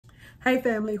Hey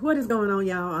family, what is going on,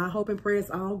 y'all? I hope and pray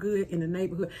it's all good in the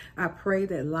neighborhood. I pray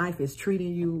that life is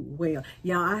treating you well.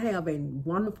 Y'all, I have a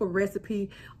wonderful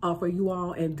recipe for you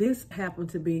all, and this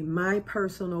happened to be my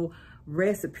personal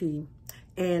recipe.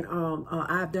 And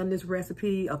I've done this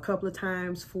recipe a couple of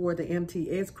times for the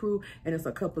MTS crew, and there's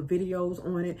a couple of videos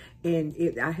on it,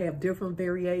 and I have different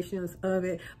variations of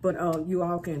it, but you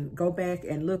all can go back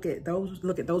and look at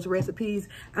those recipes.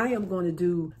 I am going to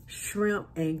do shrimp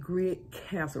and grit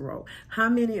casserole. How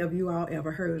many of you all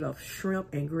ever heard of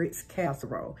shrimp and grits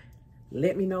casserole?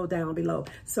 Let me know down below.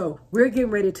 So we're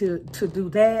getting ready to do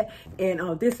that,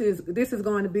 and this is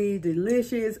going to be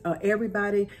delicious.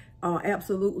 Everybody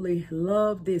absolutely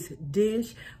love this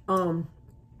dish.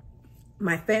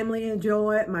 My family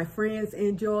enjoy it, my friends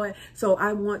enjoy it. So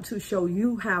I want to show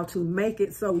you how to make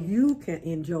it so you can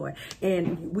enjoy it.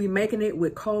 And we're making it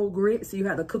with cold grits. You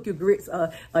have to cook your grits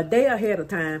a day ahead of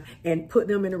time and put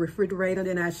them in the refrigerator.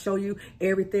 Then I show you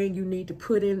everything you need to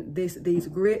put in these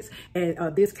grits.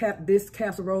 And this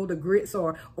casserole, the grits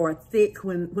are thick.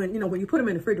 When you put them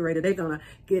in the refrigerator, they're gonna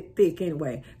get thick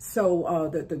anyway. So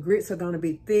the grits are gonna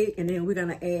be thick, and then we're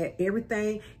gonna add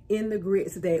everything in the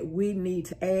grits that we need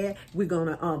to add. We're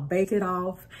gonna bake it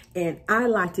off, and I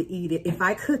like to eat it. If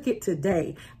I cook it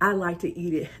today, I like to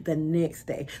eat it the next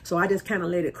day. So I just kind of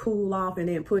let it cool off and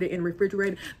then put it in the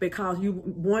refrigerator, because you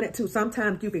want it to.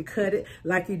 Sometimes you can cut it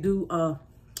like you do a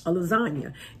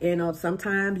lasagna, and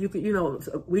sometimes you could,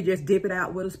 we just dip it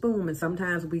out with a spoon, and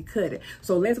sometimes we cut it.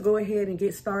 So let's go ahead and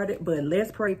get started, but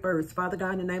let's pray first. Father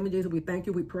God, in the name of Jesus, we thank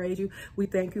you, we praise you, we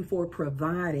thank you for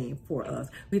providing for us.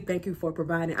 We thank you for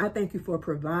providing. I thank you for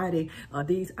providing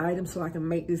these items so I can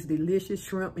make this delicious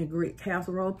shrimp and grit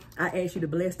casserole. I ask you to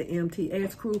bless the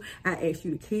MTS crew. I ask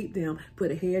you to keep them,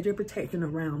 put a hedge of protection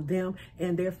around them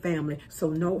and their family, so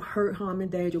no hurt, harm,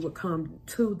 and danger will come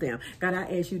to them. God, I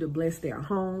ask you to bless their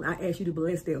home. I ask you to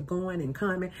bless their going and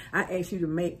coming. I ask you to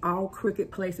make all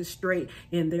crooked places straight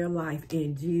in their life,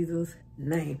 in Jesus'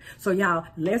 name. So y'all,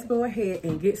 let's go ahead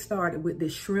and get started with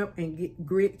this shrimp and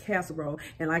grit casserole.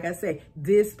 And like I say,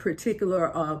 this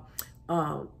particular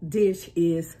dish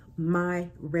is my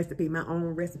recipe, my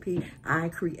own recipe I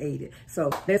created.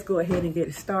 So let's go ahead and get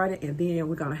it started, and then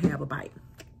we're gonna have a bite.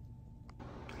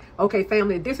 Okay,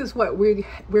 family, this is what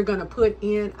we're gonna put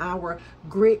in our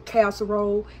grit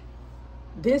casserole.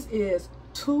 This is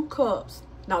 2 cups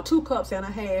and a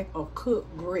half of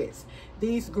cooked grits.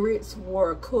 These grits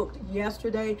were cooked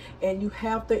yesterday, and you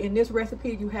have to, in this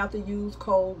recipe, you have to use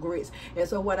cold grits. And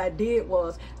so what I did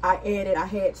was I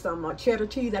had some cheddar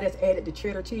cheese. I just added the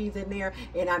cheddar cheese in there,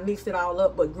 and I mixed it all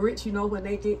up. But grits, when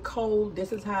they get cold,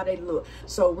 this is how they look.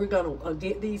 So we're gonna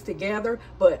get these together,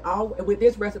 but with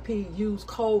this recipe, use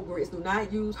cold grits. Do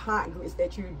not use hot grits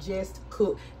that you just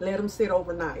cooked. Let them sit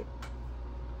overnight.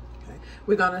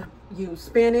 We're gonna use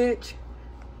spinach,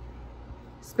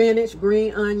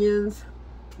 green onions,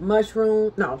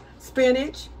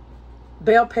 spinach,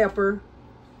 bell pepper,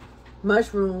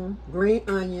 mushroom, green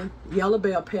onion, yellow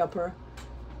bell pepper,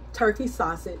 turkey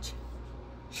sausage,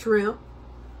 shrimp,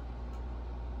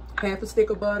 half a stick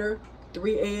of butter,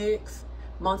 3 eggs,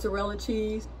 mozzarella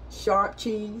cheese, sharp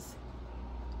cheese,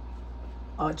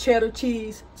 cheddar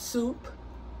cheese soup,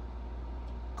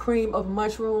 cream of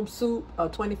mushroom soup,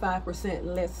 25%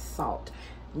 less salt.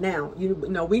 Now,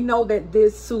 we know that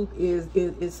this soup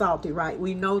is salty, right?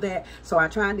 We know that. So I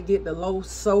tried to get the low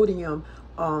sodium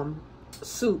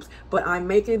soups, but I'm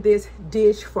making this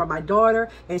dish for my daughter,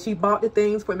 and she bought the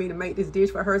things for me to make this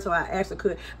dish for her. So I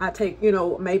actually take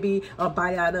maybe a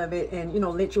bite out of it and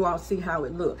let you all see how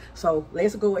it looks. So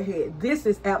let's go ahead. This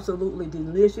is absolutely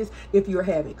delicious if you're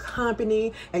having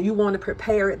company and you want to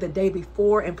prepare it the day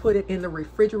before and put it in the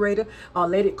refrigerator,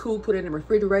 let it cool, put it in the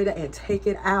refrigerator, and take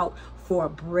it out for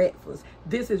breakfast.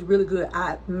 This is really good.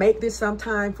 I make this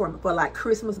sometime for like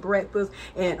Christmas breakfast,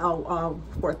 and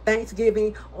for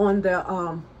Thanksgiving on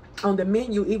the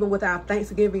menu, even with our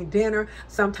Thanksgiving dinner.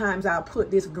 Sometimes I'll put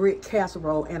this grit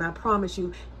casserole, and I promise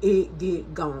you it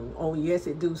get gone. Oh yes,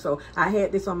 it do. So I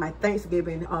had this on my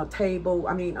Thanksgiving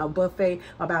buffet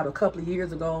about a couple of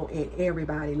years ago, and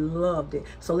everybody loved it.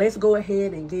 So let's go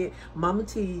ahead and get Mama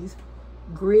T's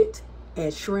grit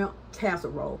and shrimp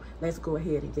casserole. Let's go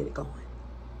ahead and get it going.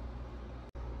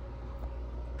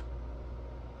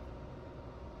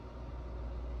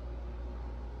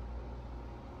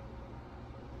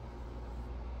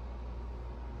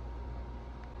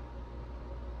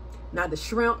 Now the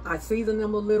shrimp, I seasoned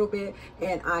them a little bit,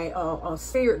 and I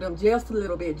seared them just a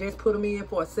little bit. Just put them in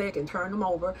for a second, turn them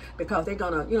over, because they're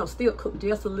gonna, still cook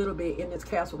just a little bit in this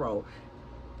casserole.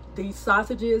 these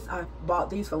sausages, I bought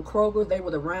these from Kroger. They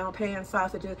were the round pan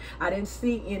sausages. I didn't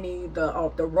see any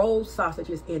the roll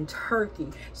sausages in Turkey,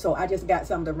 so I just got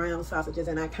some of the round sausages,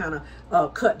 and I kind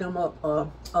of cut them up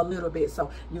a little bit. So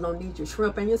you're gonna need your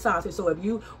shrimp and your sausage. So if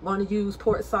you want to use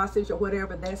pork sausage or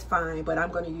whatever, that's fine. But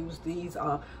I'm gonna use these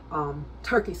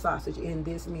turkey sausage in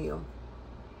this meal.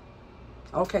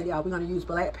 Okay, y'all, we're gonna use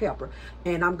black pepper,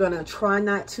 and I'm gonna try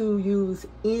not to use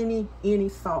any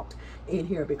salt in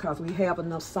here because we have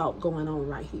enough salt going on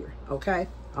right here. Okay,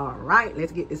 all right,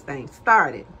 let's get this thing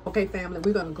started. Okay, family,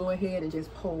 we're gonna go ahead and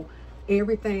just pour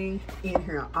everything in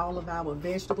here. All of our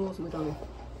vegetables, we're gonna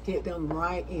get them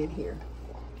right in here.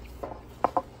 Okay,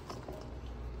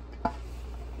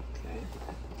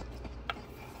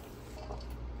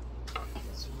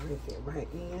 let's rip it right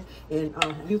in, and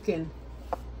you can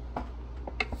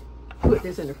put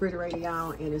this in the refrigerator,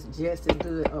 y'all, and it's just as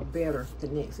good or better the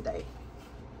next day.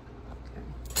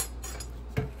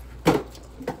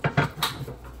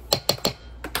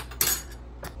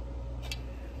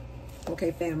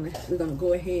 Okay, family, we're gonna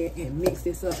go ahead and mix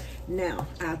this up. Now,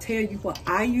 I'll tell you what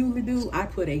I usually do. I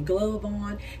put a glove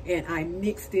on and I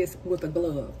mix this with a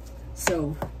glove.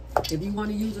 So if you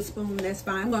want to use a spoon, that's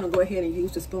fine. I'm gonna go ahead and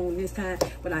use the spoon this time,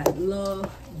 but I love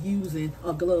using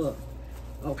a glove.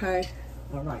 Okay,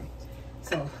 all right.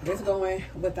 So let's go in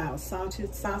with our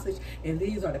sausage, and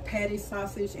these are the patty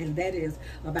sausage, and that is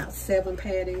about 7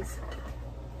 patties.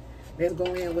 Let's go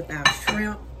in with our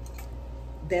shrimp.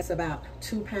 That's about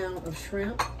 2 pounds of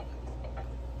shrimp.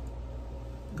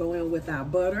 Go in with our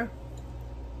butter.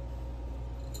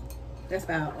 That's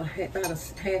about a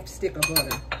half stick of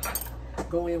butter.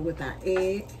 Go in with our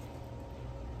egg.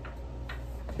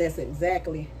 That's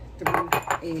exactly 3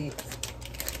 eggs.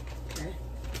 Okay.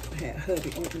 I had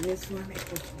hubby open this for me.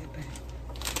 Open it back.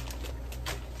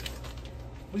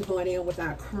 We're going in with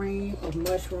our cream of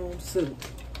mushroom soup.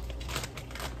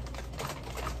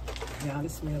 Y'all,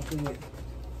 this smells good.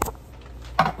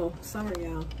 Oh, sorry,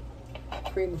 y'all.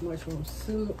 Cream of mushroom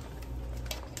soup.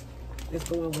 Let's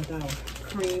go in with our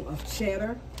cream of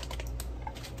cheddar.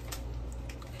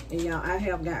 And y'all, I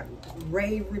have got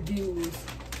rave reviews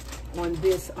on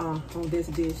this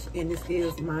dish, and this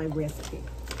is my recipe.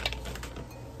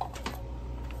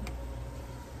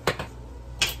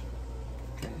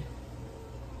 Okay.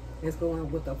 Let's go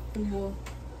in with a full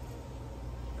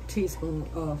teaspoon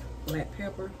of black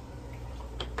pepper.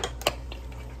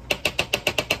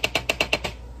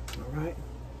 All right.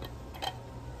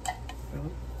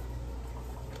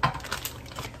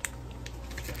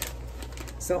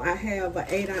 So I have an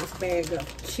 8-ounce bag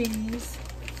of cheese.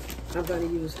 I'm going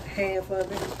to use half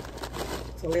of it.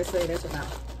 So let's say that's about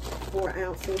 4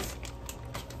 ounces.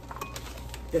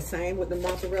 The same with the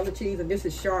mozzarella cheese, and this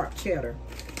is sharp cheddar,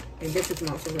 and this is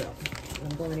mozzarella. I'm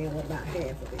going in with about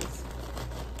half of this.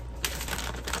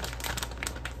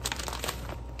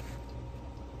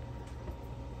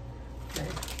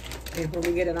 Okay. And when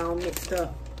we get it all mixed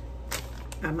up,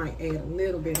 I might add a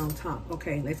little bit on top.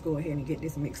 Okay, let's go ahead and get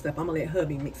this mixed up. I'm gonna let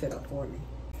hubby mix it up for me.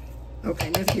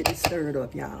 Okay, let's get this stirred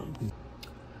up, y'all.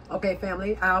 Okay,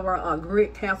 family, our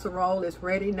grit casserole is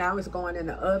ready. Now it's going in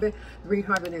the oven,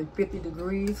 350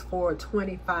 degrees for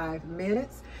 25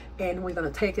 minutes. And we're gonna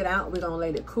take it out, we're gonna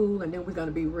let it cool, and then we're gonna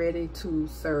be ready to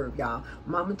serve, y'all.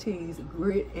 Mama T's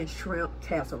grit and shrimp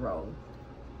casserole,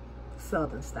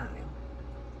 Southern style.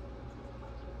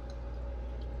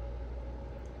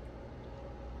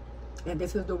 And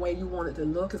this is the way you want it to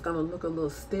look. It's gonna look a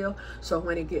little stiff. So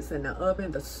when it gets in the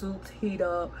oven, the soups heat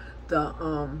up,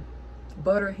 the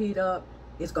butter heat up,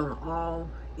 it's gonna all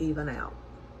even out.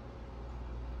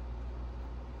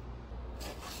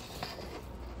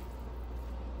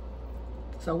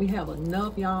 So we have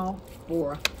enough, y'all,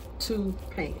 for 2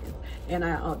 pans. And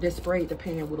I just sprayed the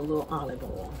pan with a little olive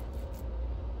oil.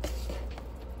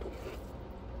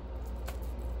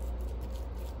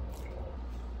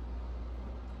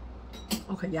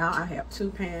 Okay, y'all, I have 2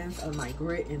 pans of my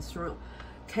grit and shrimp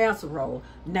casserole.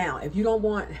 Now, if you don't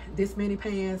want this many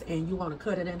pans and you want to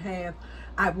cut it in half,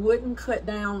 I wouldn't cut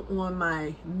down on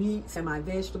my meats and my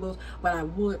vegetables, but I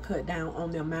would cut down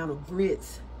on the amount of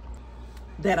grits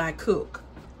that I cook.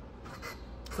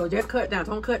 So just cut down.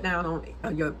 Don't cut down on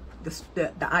the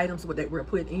items that we're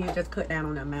putting in. Just cut down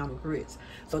on the amount of grits.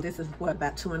 So this is what,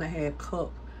 about 2.5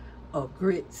 cups of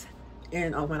grits.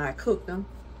 And when I cook them,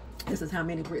 this is how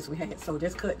many grits we had. So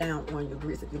just cut down on your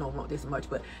grits if you don't want this much,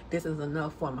 but this is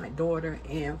enough for my daughter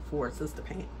and for Sister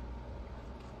Pam.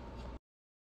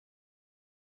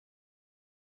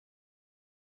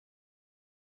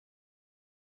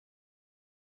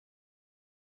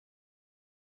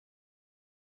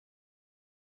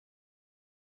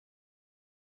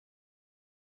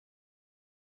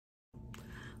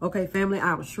 Okay, family,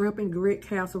 our shrimp and grit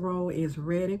casserole is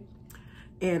ready.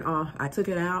 And I took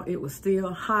it out. It was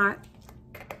still hot.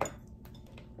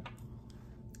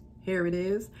 Here it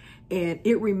is. And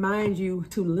it reminds you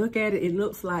to look at it. It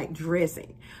looks like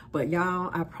dressing. But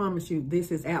y'all, I promise you,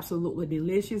 this is absolutely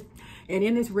delicious. And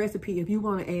in this recipe, if you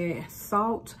want to add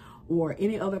salt or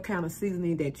any other kind of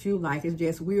seasoning that you like, it's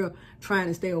just we're trying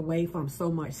to stay away from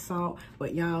so much salt.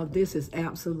 But y'all, this is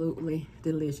absolutely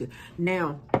delicious.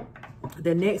 Now,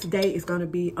 the next day is going to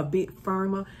be a bit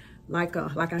firmer, like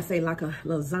I say, like a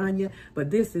lasagna.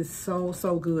 But this is so,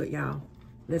 so good, y'all.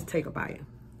 Let's take a bite.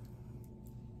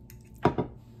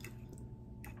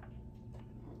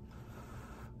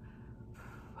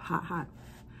 Hot, hot.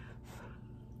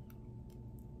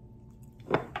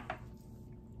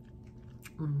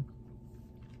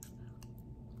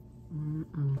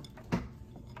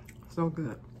 So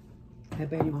good. I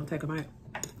bet you want to take a bite.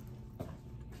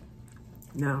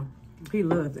 No, he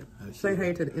loves it. Say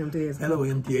hey to the MTS. Hello,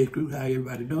 MTS crew. How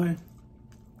everybody doing?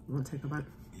 You want to take a bite?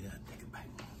 Yeah, take a bite.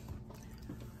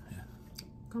 Yeah.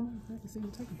 Come on, let me see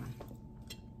you take a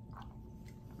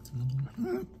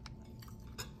bite.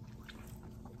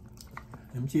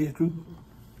 MTS crew.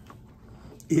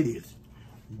 It is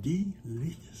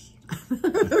delicious.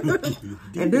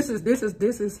 And this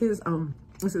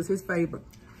is his favorite.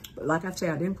 But like I said,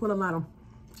 I didn't put a lot of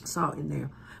salt in there.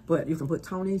 But you can put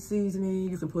Tony seasoning,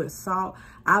 you can put salt.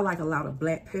 I like a lot of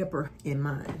black pepper in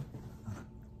mine.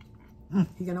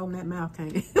 He can open that mouth,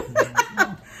 can't he?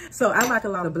 So I like a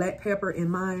lot of black pepper in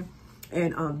mine.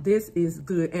 And this is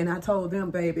good. And I told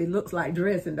them, baby, it looks like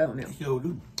dressing, don't it? Sure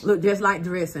do. Look just like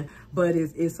dressing, but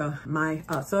it's my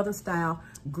Southern style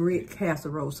grit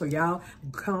casserole. So y'all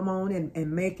come on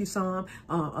and make you some.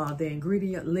 The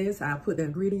ingredient list, I put the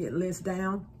ingredient list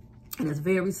down. And it's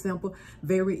very simple,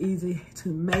 very easy to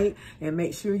make, and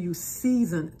make sure you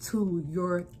season to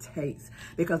your taste.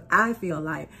 Because I feel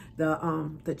like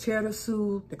the cheddar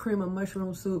soup, the cream of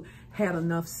mushroom soup had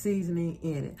enough seasoning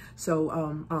in it.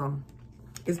 So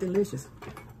it's delicious.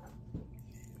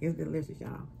 It's delicious,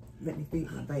 y'all. Let me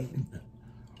feed my baby.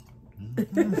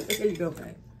 Here you go,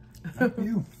 baby. Thank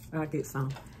you. I'll get some.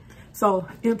 So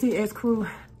MTS crew,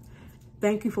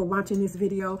 thank you for watching this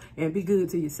video, and be good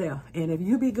to yourself. And if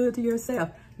you be good to yourself,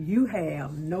 you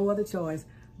have no other choice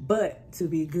but to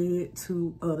be good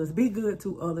to others. Be good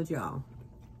to others, y'all.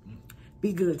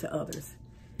 Be good to others.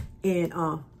 And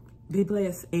be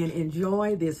blessed and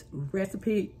enjoy this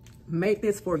recipe. Make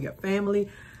this for your family.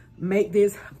 Make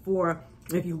this for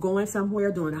if you're going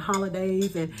somewhere during the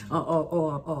holidays and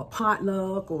or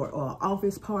potluck or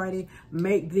office party.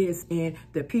 Make this, and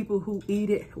the people who eat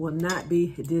it will not be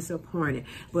disappointed.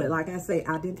 But like I say,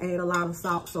 I didn't add a lot of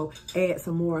salt, so add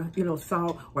some more,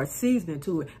 salt or seasoning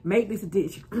to it. Make this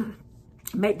dish.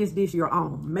 Make this dish your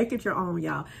own. Make it your own,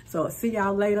 y'all. So see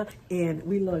y'all later, and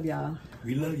we love y'all.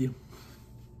 We love you.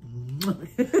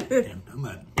 And come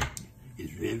on.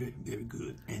 It's very, very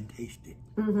good and tasty.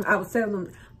 I was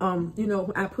telling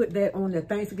them, I put that on the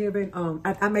Thanksgiving.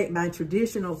 I make my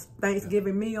traditional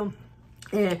Thanksgiving meal.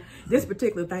 And this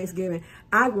particular Thanksgiving,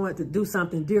 I wanted to do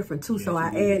something different too. Yes, so I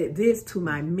added this to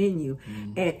my menu.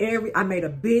 And I made a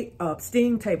big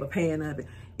steam table pan of it.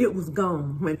 It was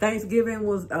gone. When Thanksgiving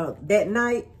was that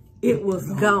night, it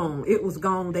was gone. It was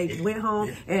gone. They went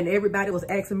home and everybody was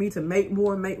asking me to make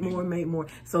more, make more, make more.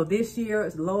 So this year,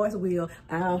 as Lord's will,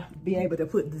 I'll be able to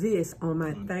put this on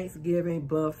my Thanksgiving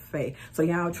buffet. So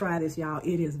y'all try this, y'all.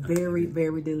 It is very,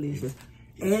 very delicious.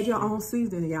 Add your own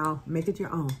seasoning, y'all. Make it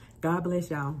your own. God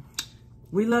bless y'all.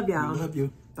 We love y'all. We love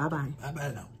you. Bye-bye.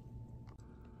 Bye-bye now.